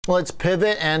Let's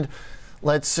pivot and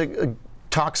let's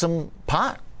talk some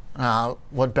pot.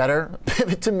 What better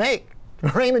pivot to make?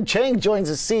 Raymond Chang joins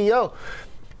as CEO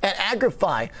at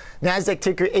Agrify, NASDAQ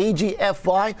ticker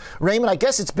AGFY. Raymond, I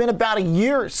guess it's been about a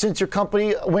year since your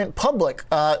company went public.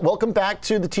 Welcome back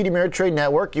to the TD Ameritrade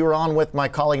Network. You were on with my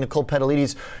colleague Nicole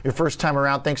Petalides your first time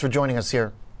around. Thanks for joining us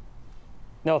here.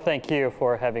 No, thank you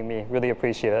for having me. Really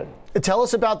appreciate it. Tell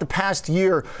us about the past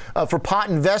year for pot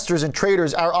investors and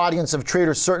traders. Our audience of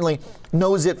traders certainly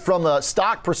knows it from a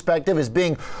stock perspective as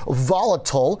being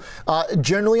volatile.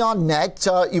 Generally on net,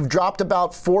 you've dropped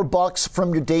about $4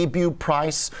 from your debut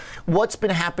price. What's been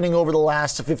happening over the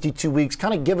last 52 weeks?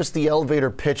 Kind of give us the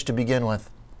elevator pitch to begin with.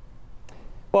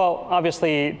 Well,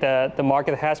 obviously, the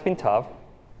market has been tough.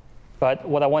 But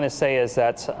what I want to say is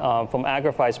that from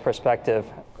Agrify's perspective,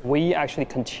 we actually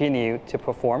continue to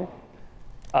perform.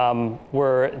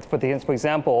 For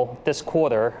example, this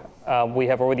quarter, we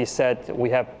have already said we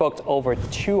have booked over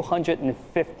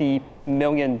 $250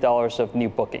 million of new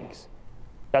bookings.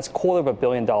 That's $250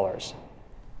 million.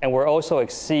 And we're also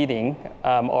exceeding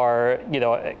our,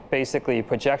 basically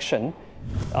projection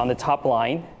on the top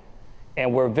line.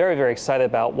 And we're very, very excited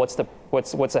about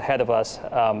what's ahead of us,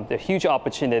 the huge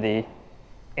opportunity.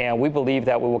 And we believe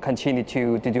that we will continue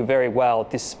to do very well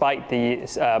despite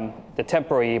the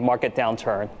temporary market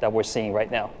downturn that we're seeing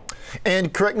right now.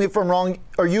 And correct me if I'm wrong,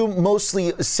 are you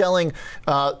mostly selling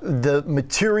the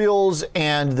materials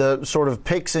and the sort of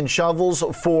picks and shovels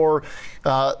for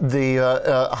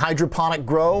the hydroponic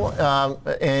grow?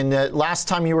 And last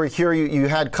time you were here, you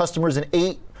had customers in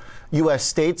 8 U.S.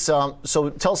 states. So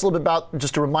tell us a little bit about,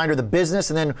 just a reminder, the business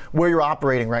and then where you're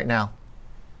operating right now.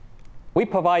 We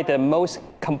provide the most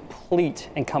complete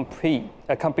and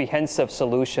comprehensive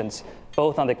solutions,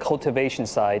 both on the cultivation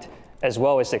side as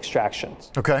well as extractions.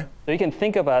 Okay. So you can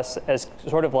think of us as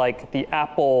sort of like the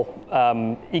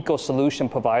Apple eco-solution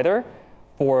provider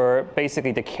for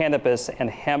basically the cannabis and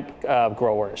hemp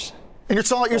growers. And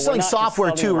you're selling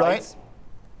software too, right?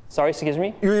 Sorry, excuse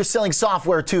me? You're selling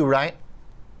software too, right?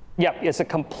 Yeah, it's a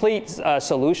complete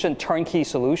solution, turnkey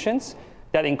solutions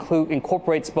that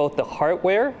incorporates both the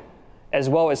hardware as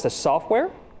well as the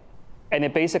software. And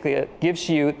it basically gives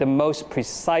you the most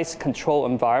precise control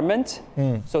environment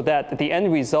so that the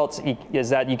end result is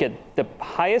that you get the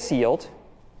highest yield,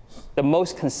 the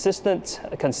most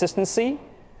consistency,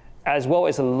 as well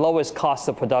as the lowest cost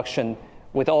of production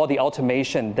with all the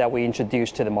automation that we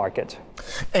introduced to the market.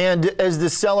 And as the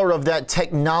seller of that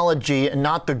technology, and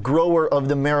not the grower of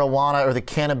the marijuana or the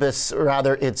cannabis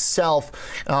rather itself,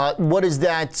 what does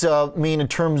that mean in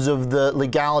terms of the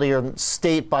legality or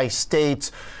state by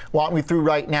state? Walk me through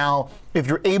right now, if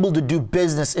you're able to do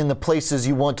business in the places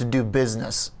you want to do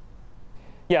business.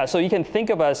 Yeah, so you can think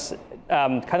of us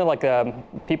kind of like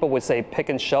people would say pick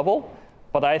and shovel,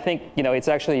 but I think it's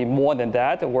actually more than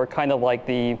that. We're kind of like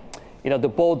the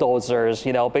bulldozers,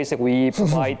 basically we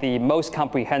provide the most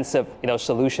comprehensive,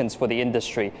 solutions for the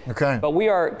industry. Okay. But we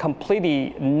are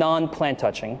completely non-plant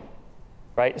touching,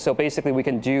 right? So basically we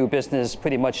can do business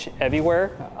pretty much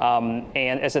everywhere.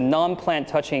 And as a non-plant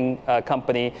touching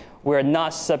company, we're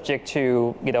not subject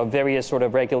to, various sort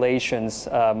of regulations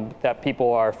that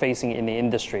people are facing in the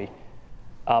industry.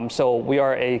 So we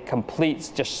are a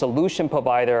complete just solution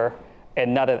provider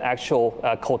and not an actual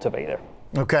cultivator.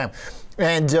 Okay.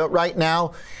 And right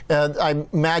now, I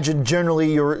imagine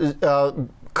generally your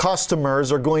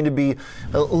customers are going to be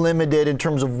limited in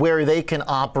terms of where they can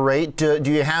operate. Do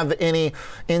you have any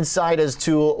insight as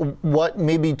to what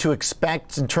maybe to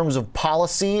expect in terms of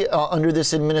policy under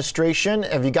this administration?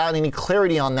 Have you gotten any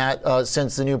clarity on that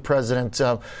since the new president,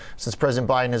 since President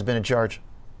Biden has been in charge?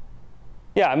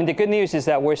 Yeah, I mean, the good news is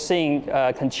that we're seeing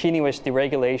continuous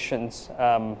deregulations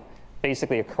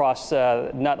basically across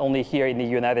not only here in the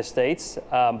United States,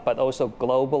 but also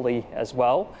globally as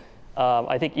well.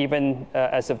 I think even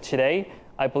as of today,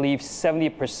 I believe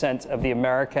 70% of the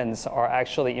Americans are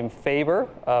actually in favor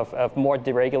of more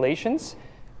deregulations.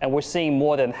 And we're seeing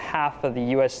more than half of the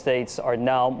US states are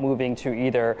now moving to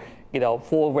either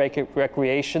full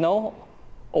recreational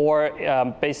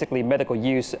or basically medical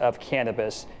use of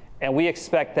cannabis. And we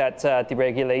expect that the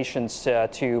regulations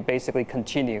to basically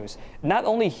continue, not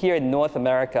only here in North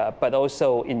America, but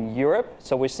also in Europe.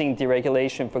 So we're seeing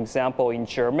deregulation, for example, in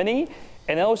Germany,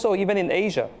 and also even in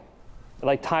Asia,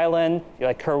 like Thailand,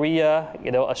 like Korea,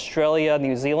 Australia,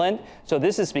 New Zealand. So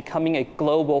this is becoming a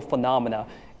global phenomena.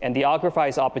 And the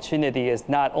Agrify's opportunity is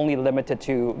not only limited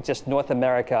to just North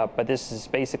America, but this is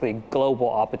basically a global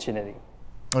opportunity.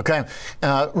 Okay.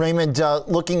 Raymond,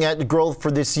 looking at growth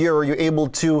for this year, are you able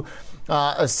to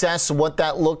assess what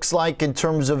that looks like in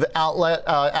terms of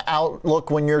outlook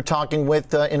when you're talking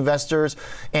with investors,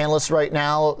 analysts right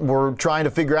now? We're trying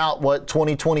to figure out what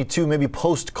 2022, maybe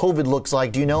post-COVID, looks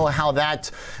like. Do you know how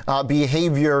that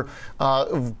behavior,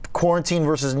 quarantine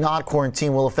versus not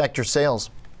quarantine, will affect your sales?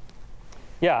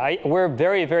 Yeah, we're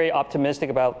very, very optimistic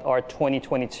about our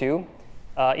 2022.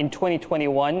 In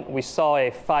 2021, we saw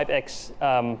a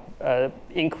 5x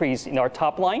increase in our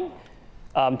top line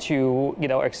to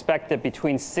expected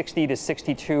between $60 to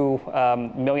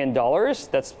 $62 million.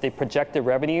 That's the projected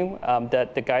revenue,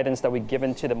 that the guidance that we've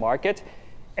given to the market.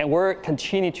 And we're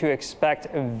continuing to expect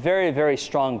a very, very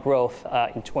strong growth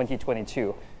in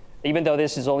 2022. Even though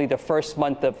this is only the first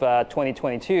month of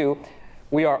 2022,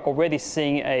 we are already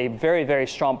seeing a very, very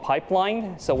strong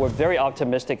pipeline. So we're very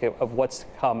optimistic of what's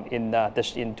come in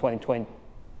 2022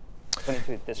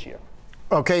 this year.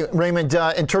 Okay, Raymond,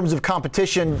 in terms of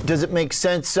competition, does it make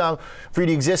sense for you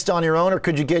to exist on your own, or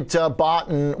could you get bought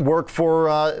and work for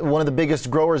one of the biggest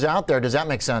growers out there? Does that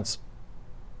make sense?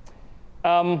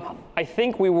 I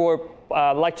think we would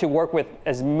like to work with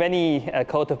as many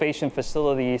cultivation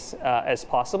facilities as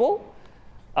possible.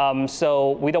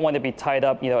 So we don't want to be tied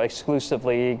up,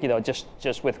 exclusively,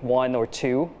 just with one or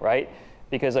two, right?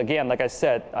 Because again, like I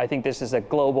said, I think this is a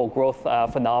global growth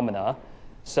phenomena.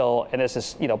 So, and this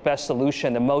is, best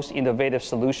solution, the most innovative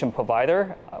solution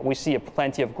provider. We see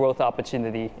plenty of growth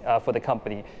opportunity for the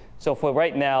company. So for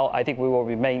right now, I think we will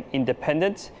remain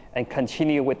independent and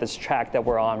continue with this track that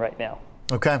we're on right now.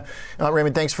 Okay,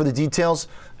 Raymond, thanks for the details.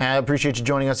 I appreciate you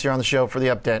joining us here on the show for the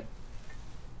update.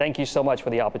 Thank you so much for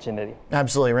the opportunity.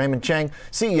 Absolutely. Raymond Chang,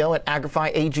 CEO at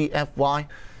Agrify, AGFY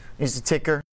is the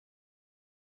ticker.